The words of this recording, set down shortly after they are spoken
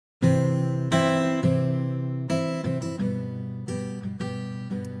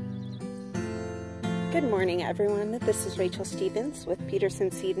Good morning, everyone. This is Rachel Stevens with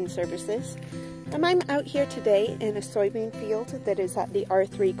Peterson Seed and Services, and I'm out here today in a soybean field that is at the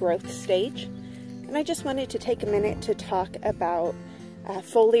R3 growth stage. And I just wanted to take a minute to talk about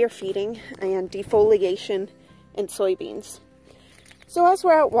foliar feeding and defoliation in soybeans. So as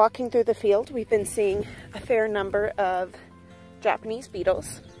we're out walking through the field, we've been seeing a fair number of Japanese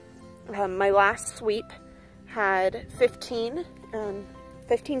beetles. My last sweep had 15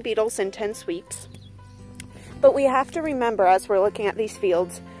 beetles in 10 sweeps. But we have to remember, as we're looking at these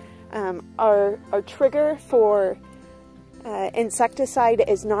fields, our trigger for insecticide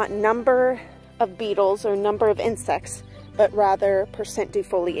is not number of beetles or number of insects, but rather percent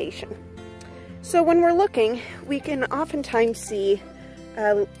defoliation. So when we're looking, we can oftentimes see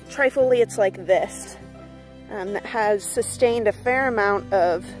trifoliates like this that has sustained a fair amount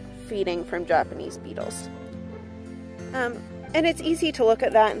of feeding from Japanese beetles. And it's easy to look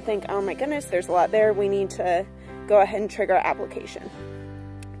at that and think, oh my goodness, there's a lot there, we need to go ahead and trigger application.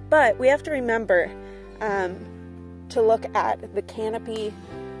 But we have to remember to look at the canopy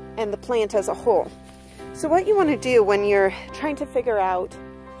and the plant as a whole. So what you want to do when you're trying to figure out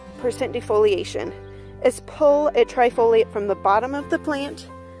percent defoliation is pull a trifoliate from the bottom of the plant,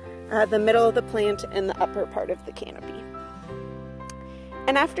 the middle of the plant, and the upper part of the canopy.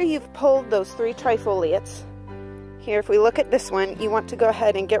 And after you've pulled those 3 trifoliates, here, if we look at this one, you want to go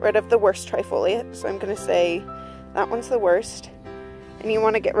ahead and get rid of the worst trifoliate. So I'm going to say that one's the worst. And you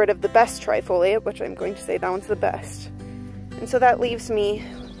want to get rid of the best trifoliate, which I'm going to say that one's the best. And so that leaves me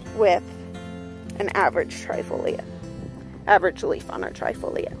with an average trifoliate, average leaf on our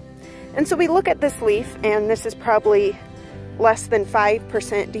trifoliate. And so we look at this leaf, and this is probably less than 5%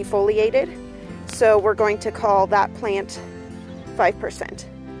 defoliated. So we're going to call that plant 5%.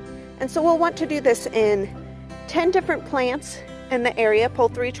 And so we'll want to do this in 10 different plants in the area, pull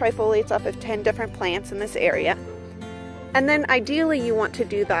 3 trifoliates off of 10 different plants in this area. And then ideally you want to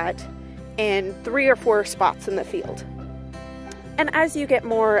do that in 3 or 4 spots in the field. And as you get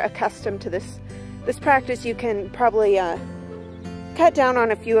more accustomed to this practice, you can probably cut down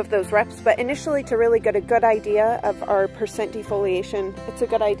on a few of those reps, but initially, to really get a good idea of our percent defoliation, it's a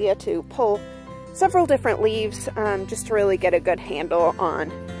good idea to pull several different leaves just to really get a good handle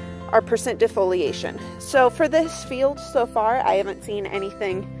on our percent defoliation. So for this field so far, I haven't seen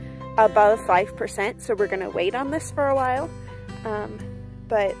anything above 5%, so we're going to wait on this for a while.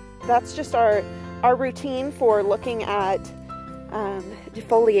 But that's just our routine for looking at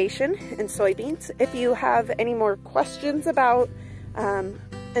defoliation in soybeans. If you have any more questions about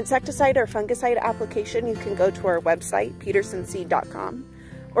insecticide or fungicide application, you can go to our website, petersonseed.com,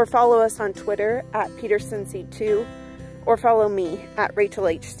 or follow us on Twitter at petersonseed2, or follow me at Rachel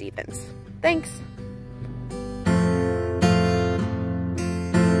H. Stevens. Thanks!